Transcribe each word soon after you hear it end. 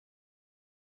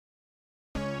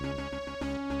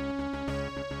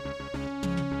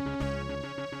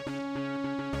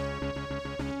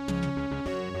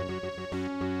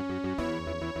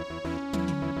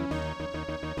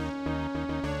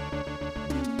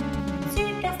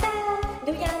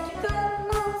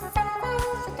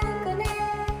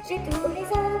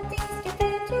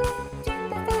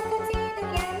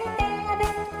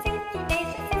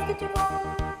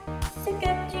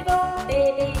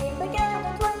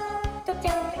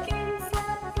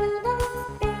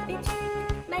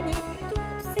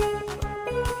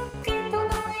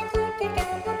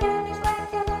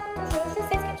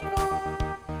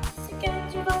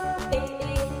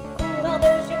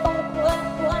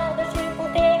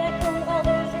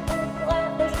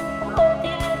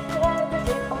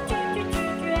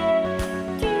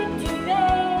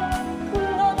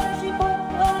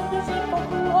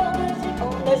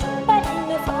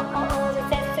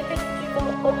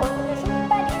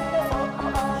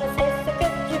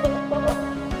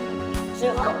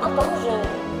dans ton jeu.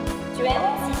 Tu es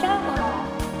aussi charmant,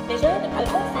 mais je ne peux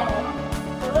le faire.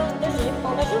 Coureur de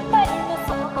jupons, ne joue pas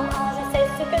l'innocent. Je sais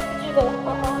ce que tu vaux.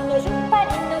 Ne joue pas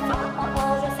l'innocent.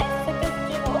 Je sais ce que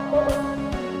tu vaux.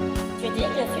 Tu dis que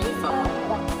je suis folle.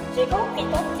 J'ai compris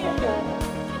ton petit jeu.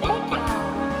 Tu n'es qu'un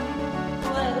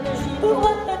coureur de jupons.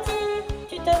 Pauvre petit,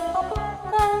 tu te prends pour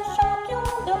un champion.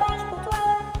 Dommage pour toi,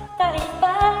 t'arrives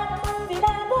pas à trouver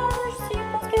la voie. Je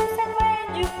suppose que ça doit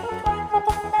être dur pour toi. Quand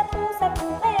on a trop, ça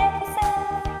pourrait être ça.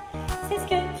 C'est ce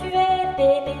que tu es,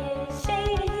 bébé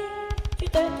chéri. Tu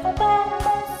te trompes à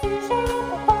mon sujet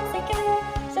pour penser que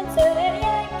je ne serai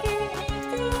rien qu'une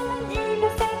victime. Dis-le,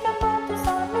 c'est comment tu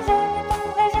sens, mais je ne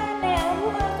tomberai jamais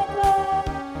amoureux de toi.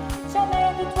 Jamais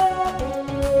de toi,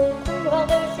 bébé. Coureur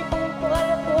de jupons,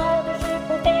 coureur de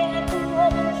jupons, t'es un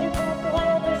coureur de jupons,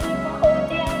 coureur de jupons, oh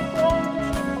t'es un coureur de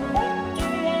jupons. Mais tu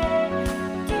es,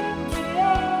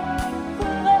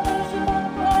 coureur de jupons,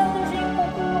 coureur de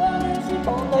jupons, coureur de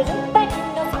jupons. Ne joue pas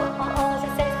l'innocent, je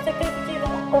sais ce que tu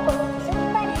veux, oh oh. Ne joue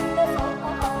pas l'innocent,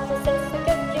 je sais ce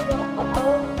que tu veux, oh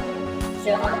oh.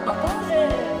 Je rentre dans ton jeu,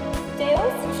 t'es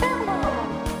aussi charmant,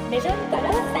 mais je ne peux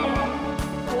le faire.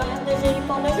 Coureur de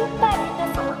jupons, ne joue pas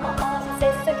l'innocent, je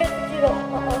sais ce que tu veux,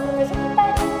 oh oh. Ne joue pas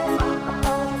l'innocent,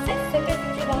 je sais ce que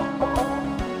tu veux, oh oh.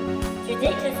 Tu dis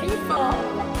que je suis folle,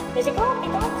 mais j'ai compris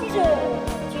ton petit jeu.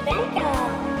 Tu n'es qu'un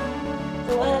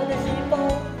coureur de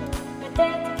jupons.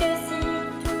 Peut-être que si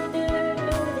tous deux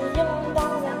nous vivions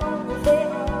dans un monde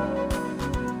différent,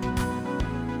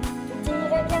 tout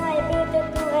irait bien et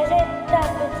peut-être pourrais-je être ta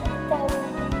petite amie.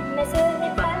 Mais ce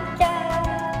n'est pas le cas.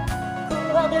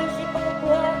 Coureur de jupons,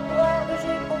 coureur de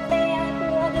jupons, t'es un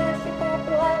coureur de jupons,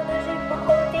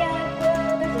 oh t'es un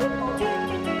coureur de jupons. Tu es,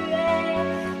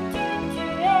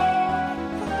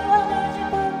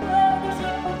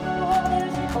 coureur de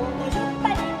jupons, ne joue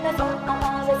pas l'innocent,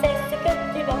 je sais ce que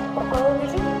tu veux, oh oh. Ne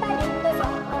joue pas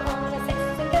l'innocent, je sais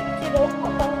ce que tu veux, oh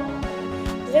oh.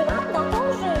 Je rentre dans ton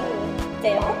jeu,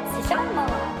 t'es aussi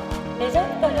charmant, mais je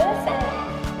peux le faire.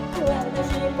 Coureur de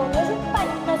jupons, ne joue pas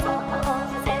l'innocent,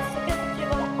 je sais ce que tu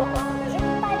veux, oh oh. Ne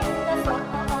joue pas l'innocent,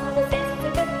 je sais ce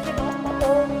que tu veux, oh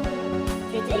oh.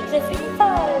 Tu dis que je suis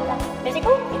folle, mais j'ai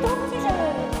compris ton petit jeu.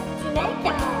 Tu n'es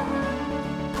qu'un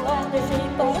coureur de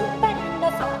jupons. Ne joue pas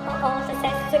l'innocent, je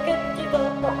sais ce que tu veux,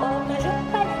 oh oh. Ne joue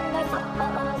pas l'innocent,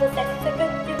 je sais ce que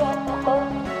tu veux, oh oh.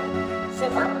 Je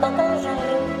rentre dans ton jeu,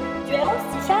 tu es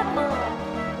aussi charmant,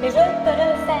 mais je peux le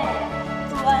faire.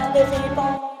 Coureur de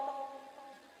jupons.